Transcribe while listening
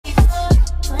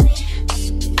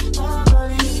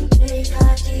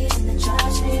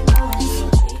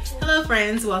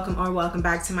friends, welcome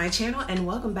back to my channel, and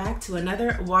welcome back to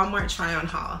another Walmart try on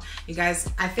haul. You guys,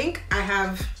 I think I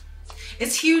have,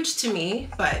 it's huge to me,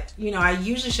 but you know, I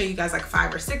usually show you guys like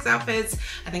 5 or 6 outfits.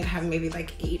 I think I have maybe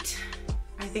like 8,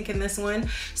 I think, in this one.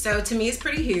 So to me it's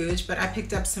pretty huge, but I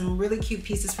picked up some really cute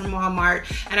pieces from Walmart.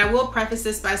 And I will preface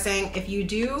this by saying, if you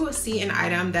do see an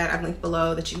item that I've linked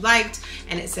below that you liked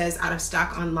and it says out of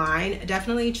stock online,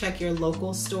 definitely check your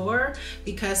local store,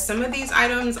 because some of these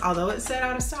items, although it said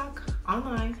out of stock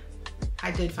online,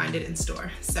 I did find it in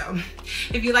store. So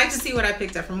if you'd like to see what I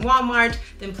picked up from Walmart,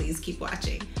 then please keep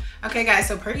watching. Okay guys,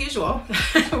 so per usual,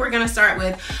 we're gonna start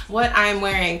with what I'm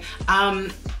wearing.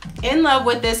 In love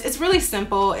with this. It's really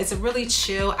simple. It's a really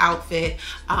chill outfit,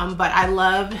 but I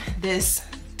love this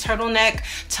turtleneck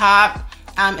top.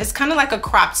 It's kind of like a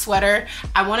cropped sweater.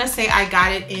 I want to say I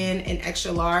got it in an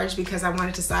extra large because I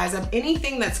wanted to size up.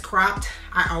 Anything that's cropped,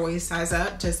 I always size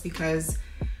up just because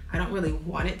I don't really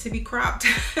want it to be cropped.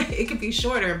 It could be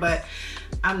shorter, but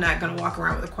I'm not gonna walk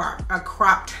around with a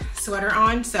cropped sweater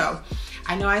on. So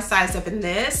I know I sized up in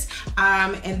this.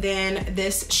 And then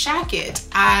this jacket.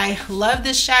 I love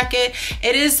this jacket.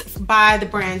 It is by the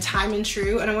brand Time and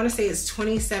True, and I wanna say it's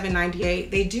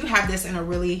 $27.98. They do have this in a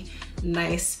really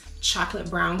nice chocolate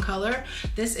brown color.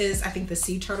 This is, I think, the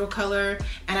sea turtle color,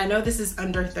 and I know this is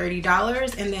under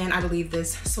 $30, and then I believe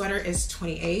this sweater is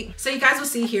 $28. So you guys will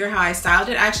see here how I styled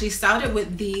it. I actually styled it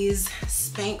with these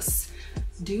Spanx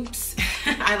dupes,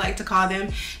 I like to call them.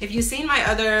 If you've seen my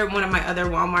one of my other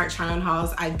Walmart try on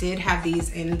hauls, I did have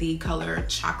these in the color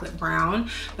chocolate brown,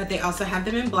 but they also have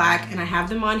them in black, and I have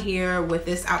them on here with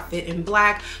this outfit in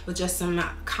black with just some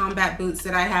combat boots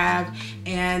that I have,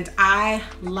 and I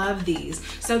love these.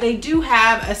 So they do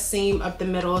have a seam up the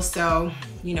middle, so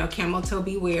you know, camel toe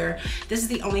beware. This is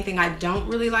the only thing I don't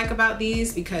really like about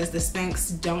these, because the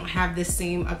Spanx don't have this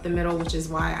seam up the middle, which is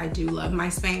why I do love my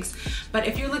Spanx. But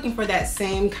if you're looking for that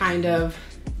same kind of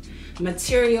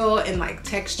material and like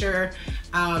texture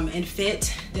and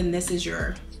fit, then this is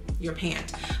your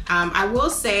pant. I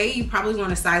will say you probably want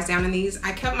to size down in these.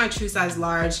 I kept my true size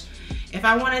large. If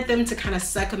I wanted them to kind of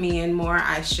suck me in more,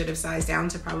 I should have sized down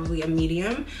to probably a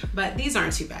medium, but these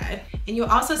aren't too bad. And you'll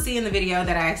also see in the video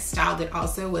that I styled it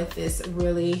also with this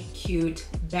really cute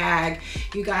bag.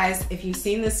 You guys, if you've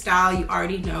seen this style, you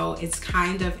already know it's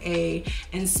kind of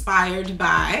inspired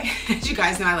by, as you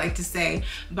guys know I like to say,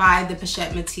 by the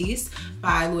Pochette Métis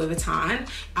by Louis Vuitton.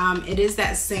 It is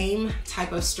that same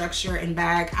type of structure and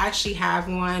bag. I actually have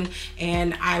one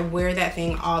and I wear that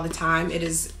thing all the time. It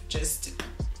is just,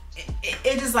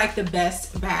 it is like the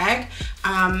best bag.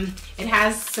 It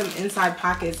has some inside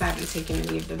pockets. I haven't taken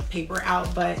any of the paper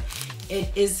out, but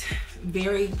it is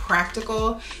very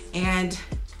practical, and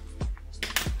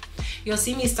you'll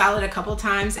see me style it a couple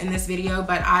times in this video,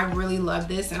 but I really love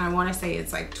this, and I want to say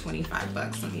it's like 25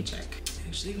 bucks. Let me check.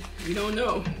 Actually, we don't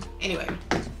know. Anyway,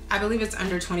 I believe it's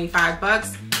under 25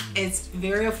 bucks. It's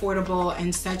very affordable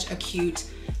and such a cute,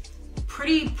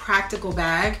 pretty practical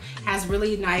bag. Has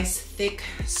really nice thick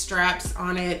straps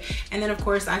on it, and then of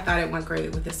course I thought it went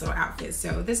great with this little outfit.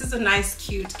 So this is a nice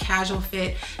cute casual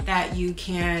fit that you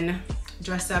can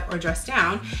dress up or dress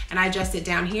down, and I dressed it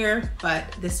down here,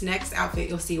 but this next outfit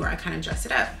you'll see where I kind of dress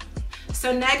it up.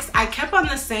 So next, I kept on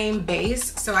the same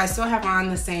base, so I still have on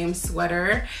the same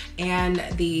sweater and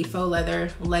the faux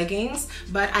leather leggings,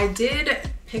 but I did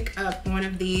pick up one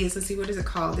of these. Let's see, what is it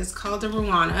called? It's called a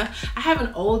Ruana. I have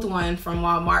an old one from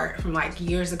Walmart from like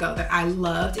years ago that I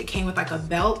loved. It came with like a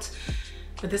belt,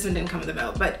 but this one didn't come with a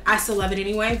belt, but I still love it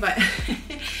anyway. But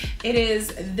it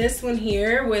is this one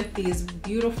here with these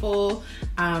beautiful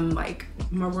like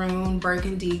maroon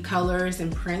burgundy colors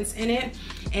and prints in it.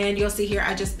 And you'll see here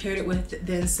I just paired it with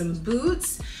then some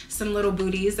boots, some little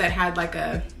booties that had like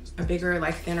a bigger,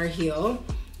 like thinner heel.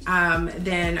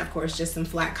 Then of course just some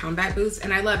flat combat boots,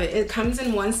 and I love it. It comes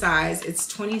in one size. It's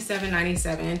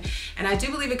 $27.97, and I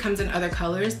do believe it comes in other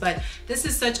colors, but this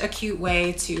is such a cute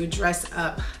way to dress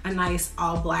up a nice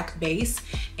all black base,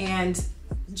 and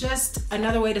just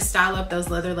another way to style up those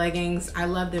leather leggings. I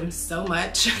love them so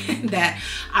much that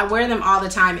I wear them all the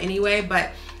time anyway,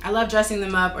 but I love dressing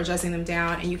them up or dressing them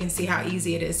down, and you can see how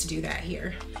easy it is to do that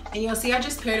here. And you'll see I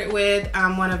just paired it with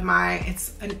one of my,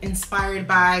 it's inspired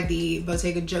by the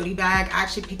Bottega Jody bag. I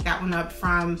actually picked that one up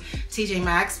from TJ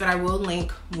Maxx, but I will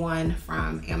link one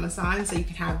from Amazon so you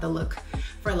can have the look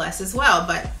for less as well.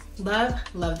 But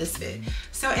love this fit.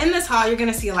 So in this haul, you're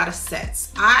gonna see a lot of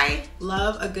sets. I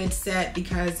love a good set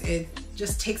because it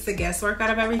just takes the guesswork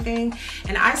out of everything.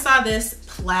 And I saw this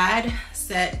plaid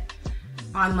set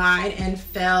online and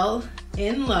fell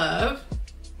in love.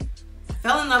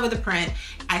 fell in love with the print.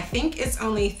 I think it's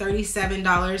only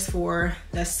 $37 for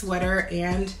the sweater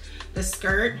and the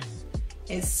skirt.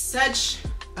 It's such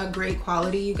a great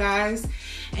quality, you guys.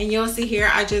 And you'll see here,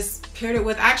 I just paired it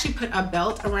with, I actually put a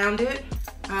belt around it.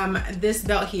 This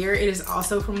belt here, it is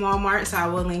also from Walmart, so I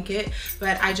will link it.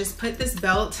 But I just put this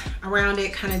belt around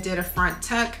it, kind of did a front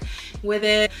tuck with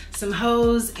it, some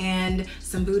hose and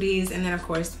some booties, and then of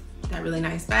course that really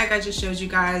nice bag I just showed you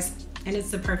guys. And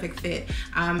it's the perfect fit.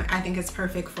 I think it's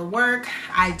perfect for work.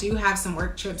 I do have some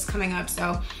work trips coming up,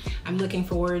 so I'm looking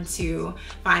forward to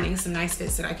finding some nice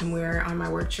fits that I can wear on my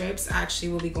work trips. I actually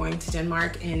will be going to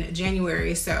Denmark in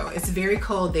January, so it's very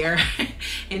cold there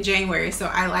in January. So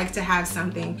I like to have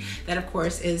something that of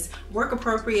course is work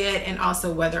appropriate and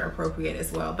also weather appropriate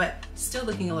as well, but still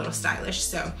looking a little stylish.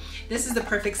 So this is the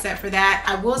perfect set for that.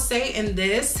 I will say in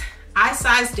this, I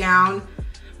sized down,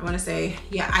 I want to say,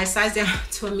 yeah, I sized down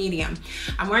to a medium.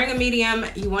 I'm wearing a medium.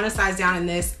 You want to size down in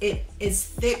this. It is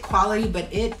thick quality,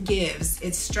 but it gives.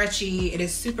 It's stretchy. It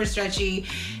is super stretchy,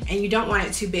 and you don't want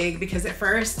it too big because at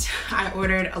first I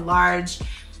ordered a large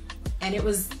and it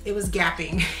was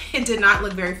gapping. It did not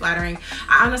look very flattering.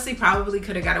 I honestly probably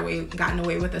could have gotten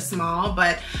away with a small,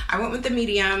 but I went with the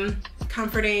medium,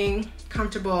 comforting,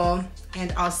 comfortable,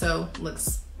 and also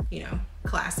looks, you know,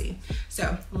 classy.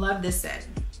 So love this set.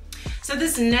 So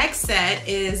this next set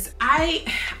is, I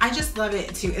just love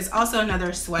it too. It's also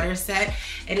another sweater set.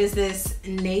 It is this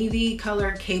navy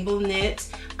color cable knit.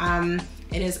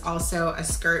 It is also a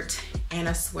skirt and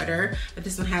a sweater, but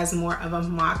this one has more of a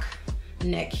mock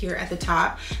neck here at the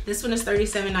top. This one is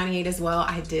 $37.98 as well.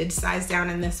 I did size down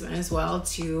in this one as well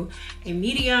to a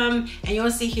medium, and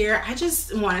you'll see here I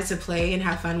just wanted to play and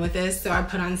have fun with this, so I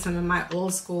put on some of my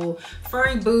old school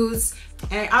furry boots,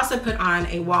 and I also put on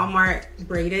a Walmart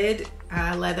braided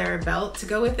leather belt to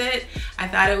go with it. I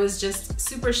thought it was just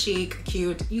super chic,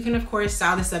 cute. You can of course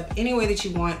style this up any way that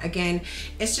you want. Again,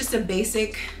 it's just a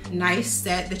basic, nice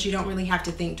set that you don't really have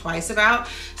to think twice about.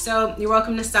 So you're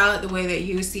welcome to style it the way that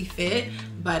you see fit,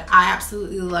 but I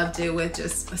absolutely loved it with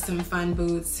just some fun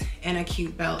boots and a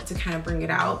cute belt to kind of bring it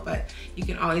out. But you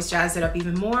can always jazz it up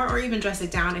even more or even dress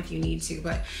it down if you need to,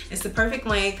 but it's the perfect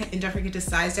length, and don't forget to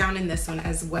size down in this one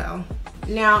as well.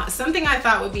 Now, something I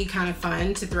thought would be kind of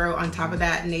fun to throw on top of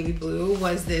that navy blue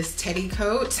was this teddy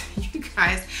coat. You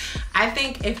guys, I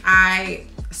think if I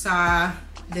saw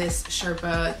this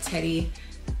Sherpa teddy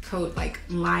coat like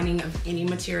lining of any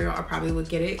material, I probably would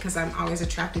get it because I'm always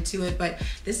attracted to it. But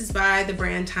this is by the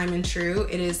brand Time and True.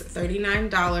 It is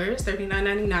 $39,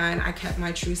 $39.99. I kept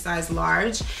my true size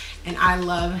large, and I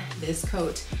love this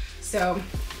coat. So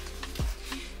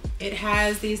it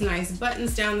has these nice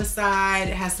buttons down the side.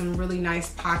 It has some really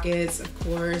nice pockets, of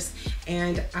course,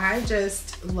 and I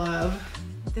just love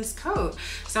this coat.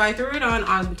 So I threw it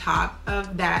on top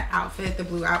of that outfit, the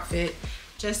blue outfit,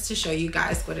 just to show you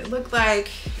guys what it looked like,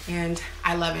 and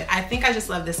I love it. I think I just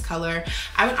love this color.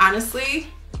 I would honestly,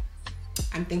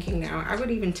 I'm thinking now, I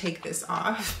would even take this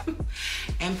off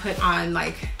and put on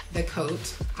like the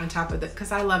coat on top of it,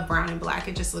 because I love brown and black.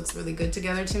 It just looks really good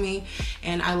together to me,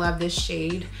 and I love this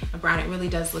shade of brown. It really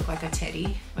does look like a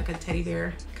teddy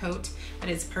bear coat, but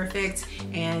it's perfect,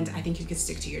 and I think you could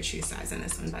stick to your true size in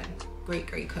this one, but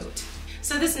great coat.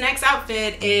 So this next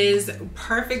outfit is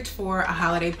perfect for a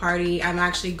holiday party. I'm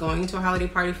actually going to a holiday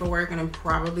party for work, and I'm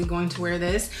probably going to wear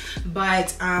this,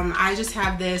 but I just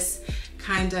have this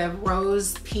kind of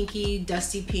rose pinky,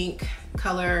 dusty pink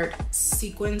colored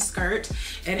sequin skirt.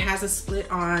 It has a split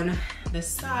on the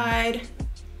side.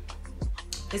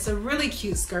 It's a really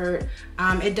cute skirt.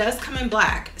 It does come in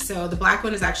black, so the black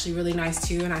one is actually really nice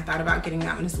too, and I thought about getting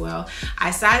that one as well. I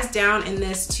sized down in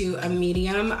this to a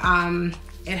medium.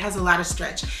 It has a lot of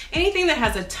stretch. Anything that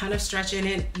has a ton of stretch in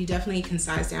it, you definitely can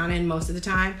size down in most of the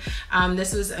time.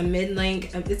 This was a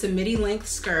mid-length, it's a midi-length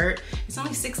skirt. It's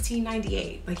only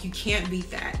 $16.98. Like, you can't beat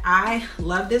that. I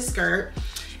love this skirt.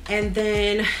 And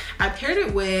then I paired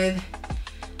it with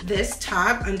this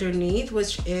top underneath,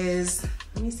 which is,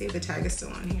 let me see if the tag is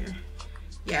still on here.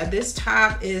 Yeah, this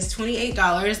top is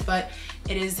 $28, but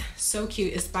it is so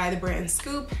cute. It's by the brand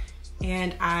Scoop,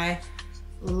 and I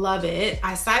love it.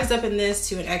 I sized up in this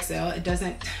to an XL. It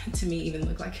doesn't, to me, even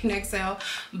look like an XL,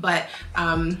 but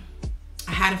I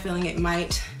had a feeling it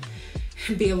might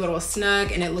be a little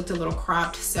snug, and it looked a little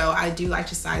cropped, so I do like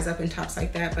to size up in tops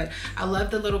like that. But I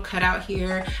love the little cutout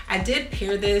here. I did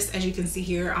pair this, as you can see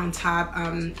here on top,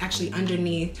 actually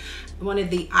underneath one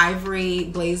of the ivory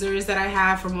blazers that I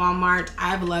have from Walmart.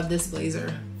 I've loved this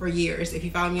blazer for years. If you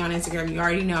follow me on Instagram, you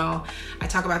already know I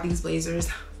talk about these blazers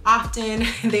often.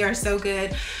 They are so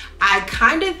good. I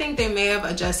kind of think they may have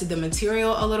adjusted the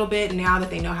material a little bit now that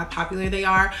they know how popular they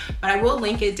are, but I will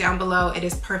link it down below. It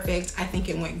is perfect. I think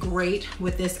it went great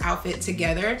with this outfit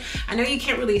together. I know you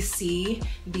can't really see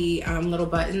the little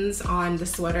buttons on the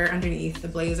sweater underneath the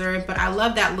blazer, but I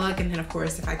love that look. And then of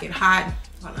course, if I get hot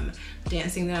while I'm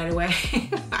dancing the night away,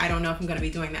 I don't know if I'm gonna be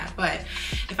doing that, but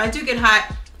if I do get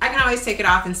hot, I can always take it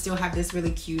off and still have this really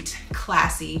cute,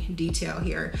 classy detail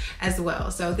here as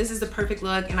well. So this is the perfect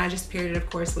look, and I just paired it, of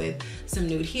course, with some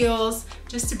nude heels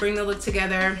just to bring the look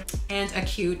together, and a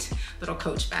cute little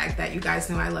Coach bag that you guys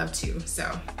know I love too.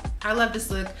 So I love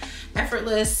this look,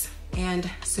 effortless and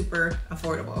super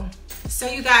affordable. So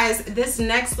you guys, this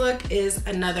next look is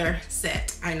another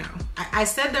set. I know, I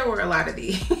said there were a lot of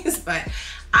these, but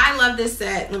I love this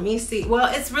set. Let me see.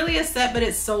 Well, it's really a set, but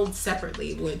it's sold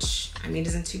separately, which I mean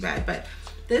isn't too bad. But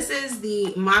this is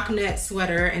the mock net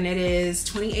sweater, and it is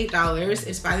 $28.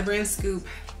 It's by the brand Scoop,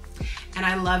 and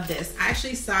I love this. I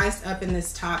actually sized up in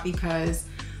this top because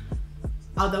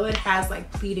although it has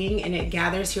like pleating and it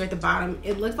gathers here at the bottom,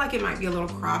 it looked like it might be a little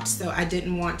cropped, so I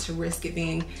didn't want to risk it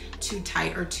being too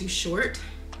tight or too short.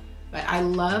 But I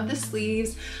love the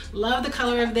sleeves, love the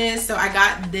color of this. So I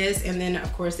got this, and then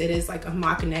of course it is like a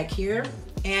mock neck here.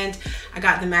 And I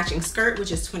got the matching skirt,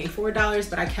 which is $24,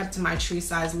 but I kept to my true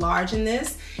size large in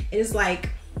this. It is like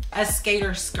a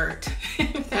skater skirt,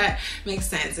 if that makes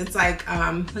sense. It's like,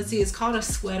 let's see, it's called a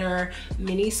sweater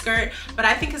mini skirt, but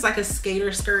I think it's like a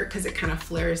skater skirt because it kind of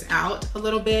flares out a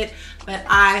little bit. But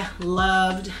I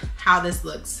loved how this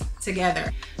looks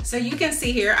together. So you can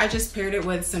see here, I just paired it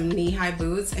with some knee-high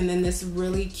boots and then this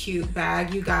really cute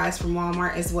bag, you guys, from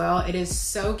Walmart as well. It is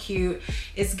so cute.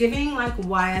 It's giving like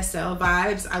YSL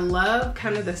vibes. I love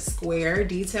kind of the square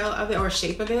detail of it, or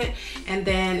shape of it. And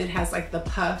then it has like the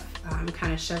puff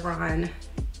kind of chevron,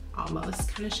 almost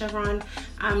kind of chevron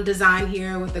design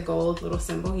here with the gold little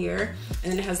symbol here.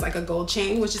 And then it has like a gold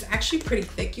chain, which is actually pretty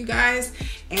thick, you guys.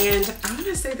 And I'm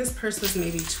gonna say this purse was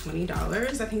maybe $20.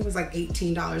 I think it was like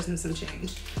 $18 and some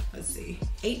change. Let's see,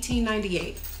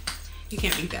 $18.98. You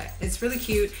can't beat that. It's really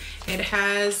cute. It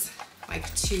has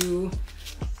like 2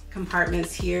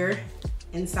 compartments here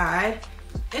inside.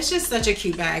 It's just such a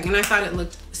cute bag, and I thought it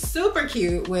looked super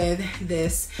cute with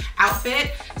this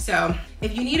outfit. So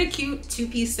if you need a cute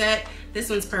 2-piece set, this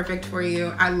one's perfect for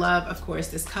you. I love, of course,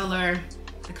 this color.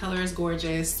 The color is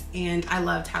gorgeous, and I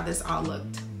loved how this all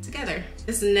looked together.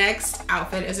 This next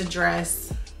outfit is a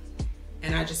dress,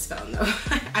 and I just fell in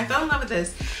love. I fell in love with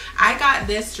this. I got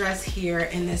this dress here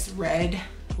in this red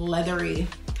leathery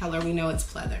color. We know it's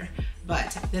pleather,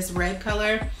 but this red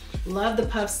color. Love the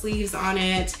puff sleeves on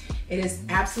it. It is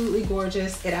absolutely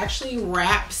gorgeous. It actually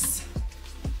wraps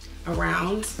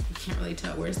around. You can't really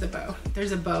tell, where's the bow?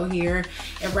 There's a bow here.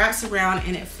 It wraps around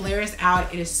and it flares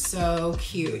out. It is so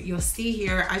cute. You'll see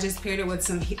here, I just paired it with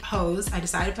some hose. I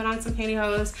decided to put on some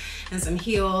pantyhose and some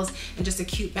heels and just a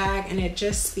cute bag, and it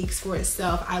just speaks for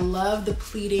itself. I love the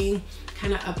pleating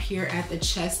kind of up here at the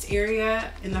chest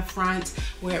area in the front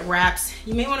where it wraps.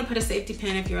 You may want to put a safety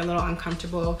pin if you're a little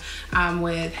uncomfortable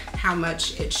with how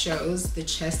much it shows the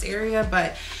chest area,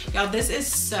 but y'all, this is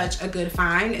such a good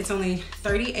find. It's only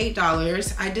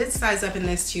 $38. I did size up in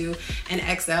this to an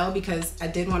XL because I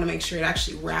did want to make sure it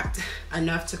actually wrapped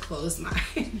enough to close my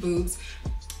boobs.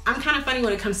 I'm kind of funny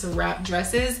when it comes to wrap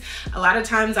dresses. A lot of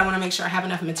times I want to make sure I have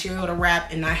enough material to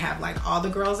wrap and not have like all the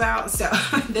girls out. So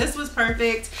this was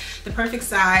perfect, the perfect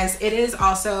size. It is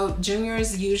also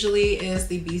Juniors, usually is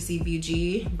the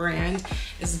BCBG brand.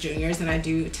 It's Juniors, and I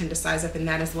do tend to size up in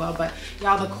that as well. But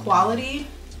y'all, the quality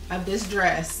of this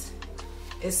dress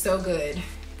is so good.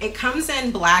 It comes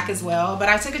in black as well, but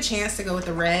I took a chance to go with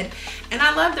the red, and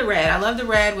I love the red. I love the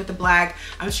red with the black.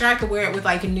 I'm sure I could wear it with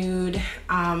like nude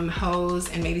hose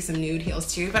and maybe some nude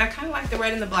heels too, but I kind of like the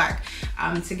red and the black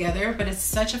together. But it's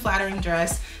such a flattering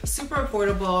dress, super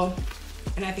affordable,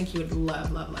 and I think you would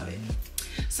love, love, love it.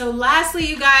 So lastly,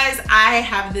 you guys, I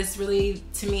have this really,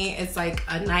 to me, it's like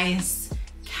a nice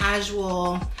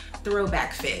casual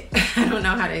throwback fit. I don't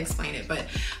know how to explain it, but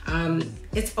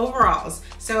it's overalls.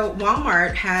 So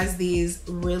Walmart has these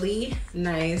really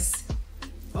nice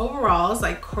overalls,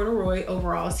 like corduroy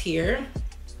overalls here,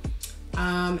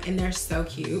 and they're so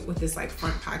cute with this like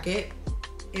front pocket.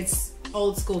 It's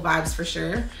old school vibes for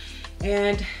sure,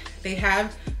 and they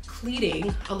have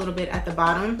pleating a little bit at the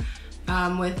bottom.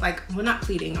 With like, well, not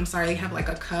pleating, I'm sorry, they have like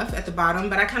a cuff at the bottom,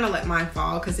 but I kind of let mine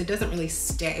fall because it doesn't really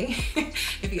stay,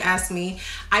 if you ask me.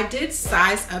 I did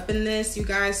size up in this, you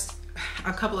guys,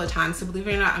 a couple of times, so believe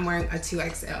it or not, I'm wearing a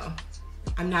 2XL.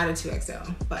 I'm not a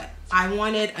 2XL, but I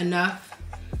wanted enough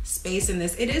space in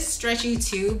this. It is stretchy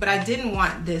too, but I didn't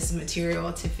want this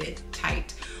material to fit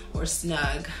tight or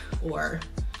snug or,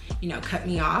 you know, cut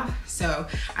me off. So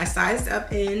I sized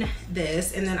up in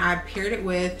this, and then I paired it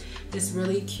with this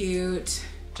really cute,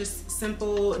 just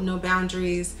simple, no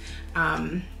boundaries,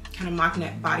 kind of mock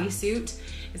neck bodysuit.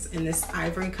 It's in this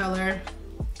ivory color.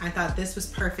 I thought this was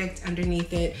perfect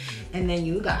underneath it. And then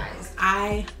you guys,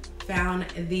 I found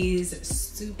these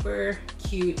super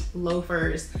cute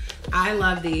loafers. I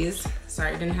love these.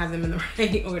 Sorry, I didn't have them in the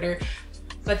right order,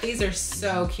 but these are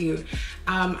so cute.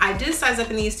 I did size up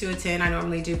in these to a 10. I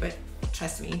normally do, but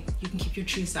trust me, you can keep your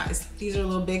true size. These are a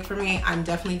little big for me. I'm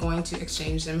definitely going to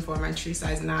exchange them for my true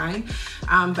size 9.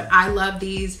 But I love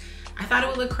these. I thought it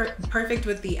would look perfect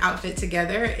with the outfit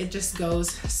together. It just goes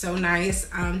so nice,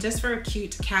 just for a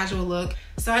cute casual look.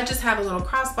 So I just have a little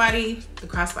crossbody. The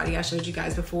crossbody I showed you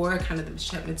guys before, kind of the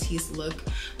Chef Matisse look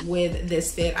with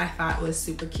this fit, I thought was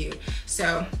super cute.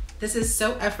 So this is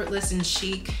so effortless and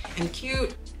chic and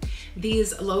cute.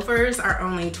 These loafers are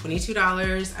only $22.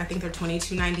 I think they're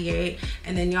 $22.98.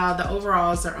 And then y'all, the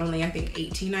overalls are only, I think,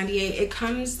 $18.98. It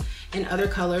comes in other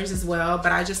colors as well,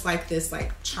 but I just like this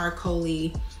like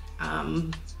charcoaly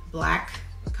black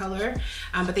color,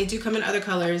 but they do come in other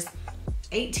colors.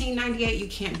 $18.98, you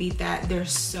can't beat that. They're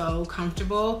so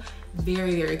comfortable,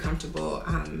 very, very comfortable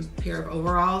pair of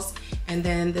overalls. And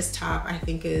then this top I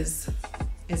think is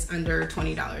under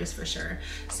 $20 for sure.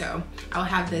 So I'll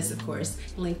have this, of course,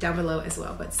 linked down below as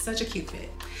well, but such a cute fit.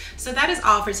 So that is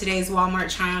all for today's Walmart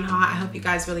try on haul. I hope you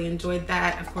guys really enjoyed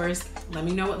that. Of course, let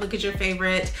me know what look is your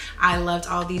favorite. I loved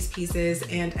all these pieces.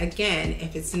 And again,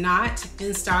 if it's not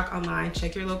in stock online,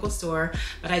 check your local store,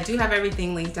 but I do have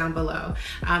everything linked down below.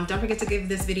 Don't forget to give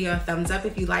this video a thumbs up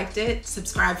if you liked it,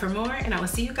 subscribe for more, and I will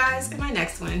see you guys in my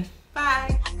next one.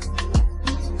 Bye.